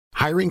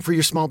Hiring for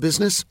your small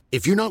business?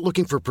 If you're not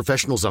looking for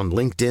professionals on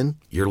LinkedIn,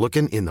 you're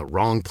looking in the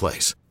wrong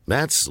place.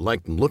 That's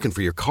like looking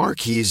for your car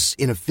keys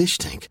in a fish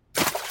tank.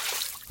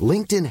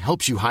 LinkedIn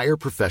helps you hire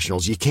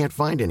professionals you can't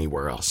find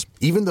anywhere else,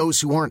 even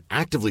those who aren't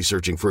actively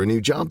searching for a new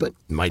job but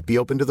might be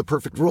open to the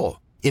perfect role.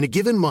 In a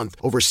given month,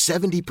 over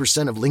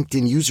 70% of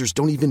LinkedIn users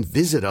don't even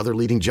visit other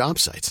leading job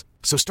sites.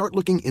 So start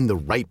looking in the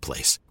right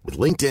place. With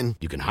LinkedIn,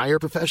 you can hire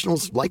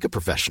professionals like a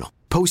professional.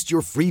 Post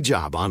your free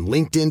job on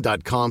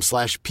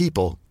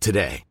linkedin.com/people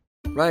today.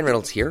 Ryan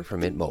Reynolds here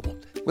from Mint Mobile.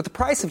 With the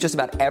price of just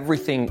about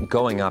everything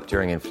going up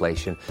during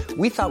inflation,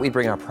 we thought we'd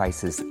bring our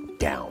prices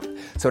down.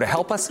 So to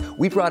help us,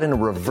 we brought in a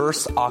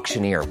reverse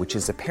auctioneer, which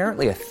is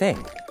apparently a thing.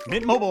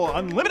 Mint Mobile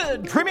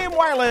Unlimited Premium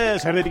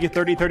Wireless. How to get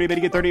 30, 30, bit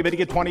to get 30, bit to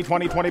get 20,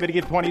 20, 20, bit to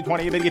get 20,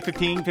 20, bit to get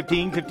 15,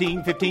 15,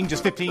 15, 15,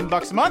 just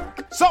 $15 a month?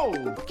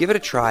 Sold! Give it a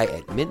try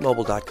at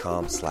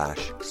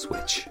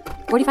mintmobile.com/switch.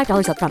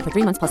 $45 up front for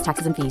 3 months plus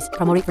taxes and fees.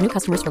 Promo rate for new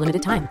customers for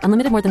limited time.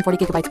 Unlimited more than 40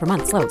 gigabytes per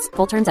month. Slows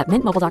full terms at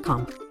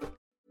mintmobile.com.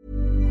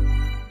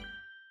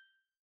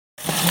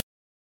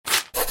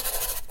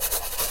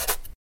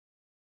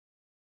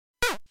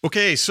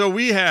 Okay, so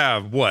we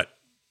have,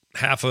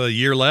 half a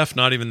year left?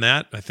 Not even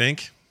that, I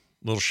think.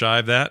 A little shy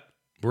of that.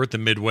 We're at the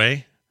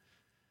midway.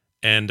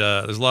 And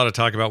there's a lot of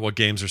talk about what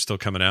games are still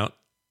coming out.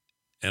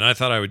 And I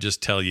thought I would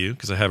just tell you,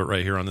 because I have it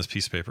right here on this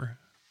piece of paper,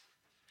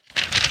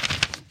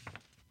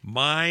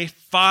 my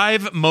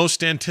 5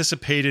 most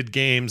anticipated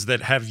games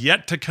that have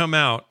yet to come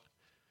out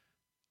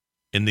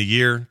in the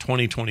year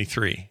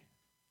 2023.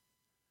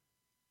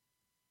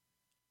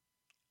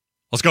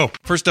 Let's go.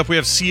 First up, we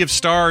have Sea of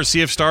Stars.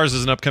 Sea of Stars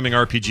is an upcoming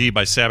RPG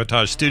by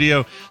Sabotage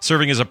Studio,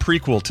 serving as a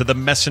prequel to The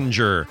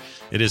Messenger.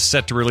 It is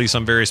set to release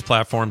on various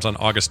platforms on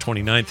August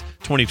 29th,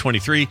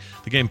 2023.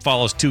 The game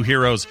follows 2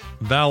 heroes,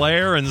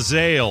 Valair and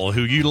Zale,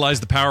 who utilize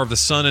the power of the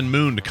sun and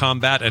moon to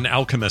combat an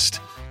alchemist.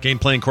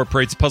 Gameplay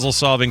incorporates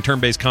puzzle-solving,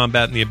 turn-based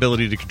combat, and the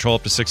ability to control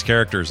up to 6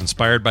 characters.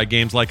 Inspired by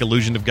games like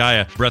Illusion of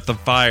Gaia, Breath of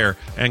Fire,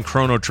 and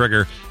Chrono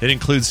Trigger, it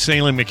includes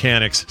sailing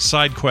mechanics,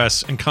 side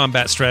quests, and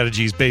combat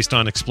strategies based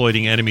on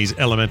exploiting enemies'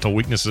 elemental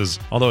weaknesses.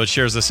 Although it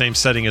shares the same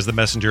setting as The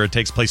Messenger, it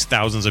takes place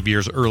thousands of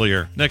years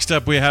earlier. Next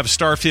up, we have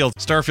Starfield.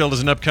 Starfield is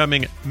an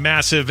upcoming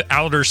massive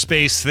outer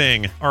space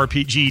thing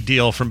RPG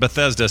deal from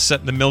Bethesda set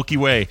in the Milky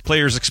Way.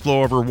 Players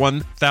explore over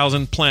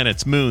 1,000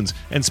 planets, moons,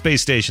 and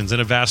space stations in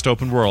a vast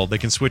open world. They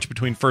can switch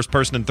between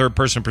first-person and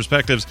third-person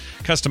perspectives,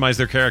 customize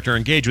their character,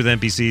 engage with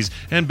NPCs,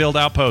 and build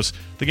outposts.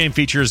 The game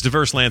features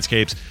diverse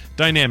landscapes,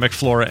 dynamic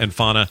flora and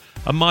fauna,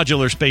 a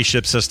modular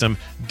spaceship system,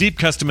 deep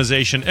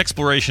customization,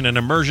 exploration, and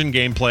immersion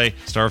gameplay.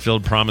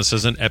 Starfield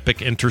promises an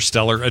epic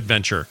interstellar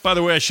adventure. By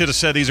the way, I should have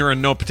said these are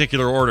in no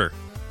particular order.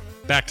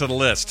 Back to the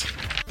list.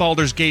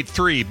 Baldur's Gate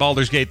 3.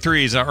 Baldur's Gate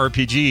 3 is an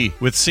RPG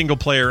with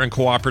single-player and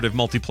cooperative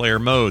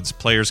multiplayer modes.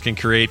 Players can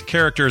create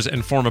characters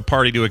and form a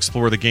party to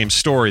explore the game's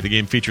story. The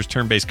game features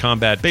turn-based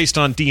combat based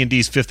on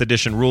D&D's 5th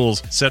edition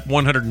rules. Set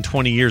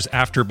 120 years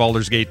after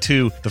Baldur's Gate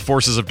 2, the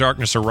forces of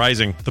darkness are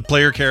rising. The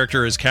player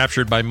character is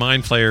captured by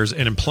mind flayers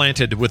and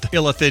implanted with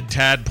illithid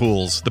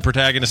tadpoles. The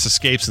protagonist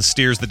escapes and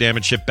steers the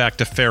damaged ship back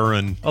to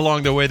Faerun.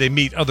 Along the way, they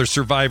meet other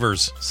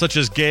survivors, such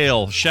as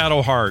Gale,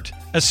 Shadowheart,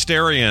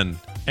 Asterion,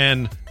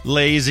 and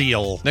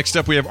Laziel. Next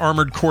up, we have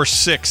Armored Core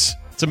 6.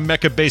 It's a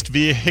mecha-based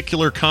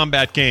vehicular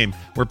combat game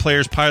where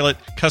players pilot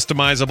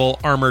customizable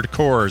armored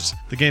cores.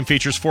 The game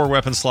features 4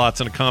 weapon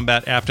slots and a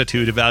combat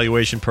aptitude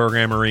evaluation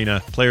program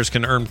arena. Players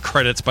can earn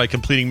credits by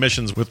completing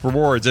missions with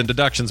rewards and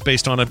deductions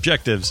based on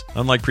objectives.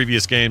 Unlike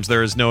previous games,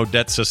 there is no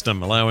debt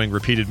system, allowing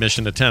repeated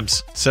mission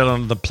attempts. Set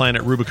on the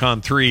planet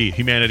Rubicon 3,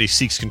 humanity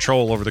seeks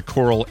control over the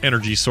coral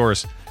energy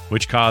source,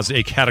 which caused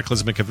a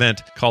cataclysmic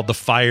event called the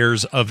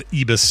Fires of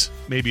Ibis.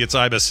 Maybe it's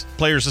Ibis.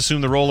 Players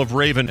assume the role of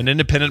Raven, an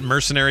independent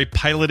mercenary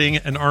piloting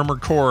an armored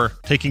core,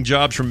 taking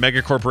jobs from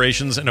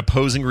megacorporations and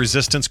opposing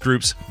resistance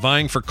groups,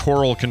 vying for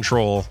coral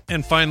control.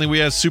 And finally, we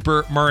have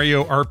Super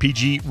Mario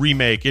RPG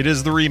Remake. It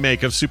is the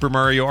remake of Super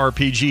Mario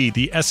RPG,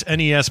 the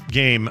SNES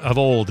game of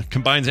old.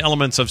 Combines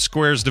elements of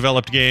Square's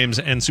developed games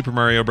and Super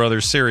Mario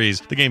Bros. Series.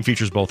 The game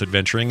features both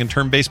adventuring and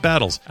turn-based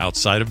battles.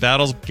 Outside of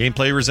battles,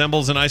 gameplay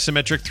resembles an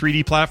isometric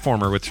 3D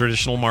platformer with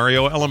traditional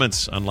Mario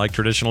elements. Unlike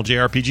traditional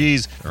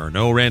JRPGs, there are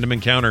no random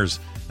encounters,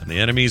 and the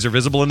enemies are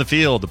visible in the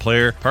field. The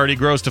player party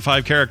grows to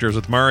 5 characters,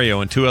 with Mario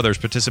and 2 others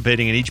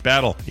participating in each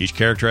battle. Each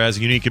character has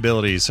unique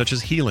abilities, such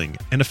as healing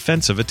and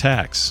offensive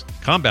attacks.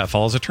 Combat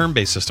follows a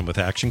turn-based system with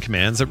action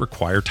commands that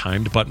require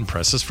timed button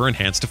presses for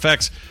enhanced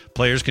effects.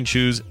 Players can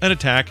choose an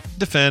attack,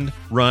 defend,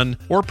 run,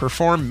 or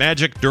perform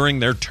magic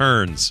during their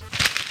turns.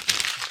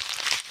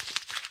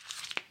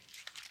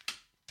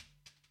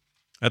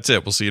 That's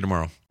it. We'll see you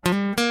tomorrow.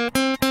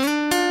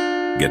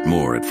 Get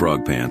more at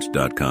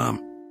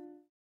frogpants.com.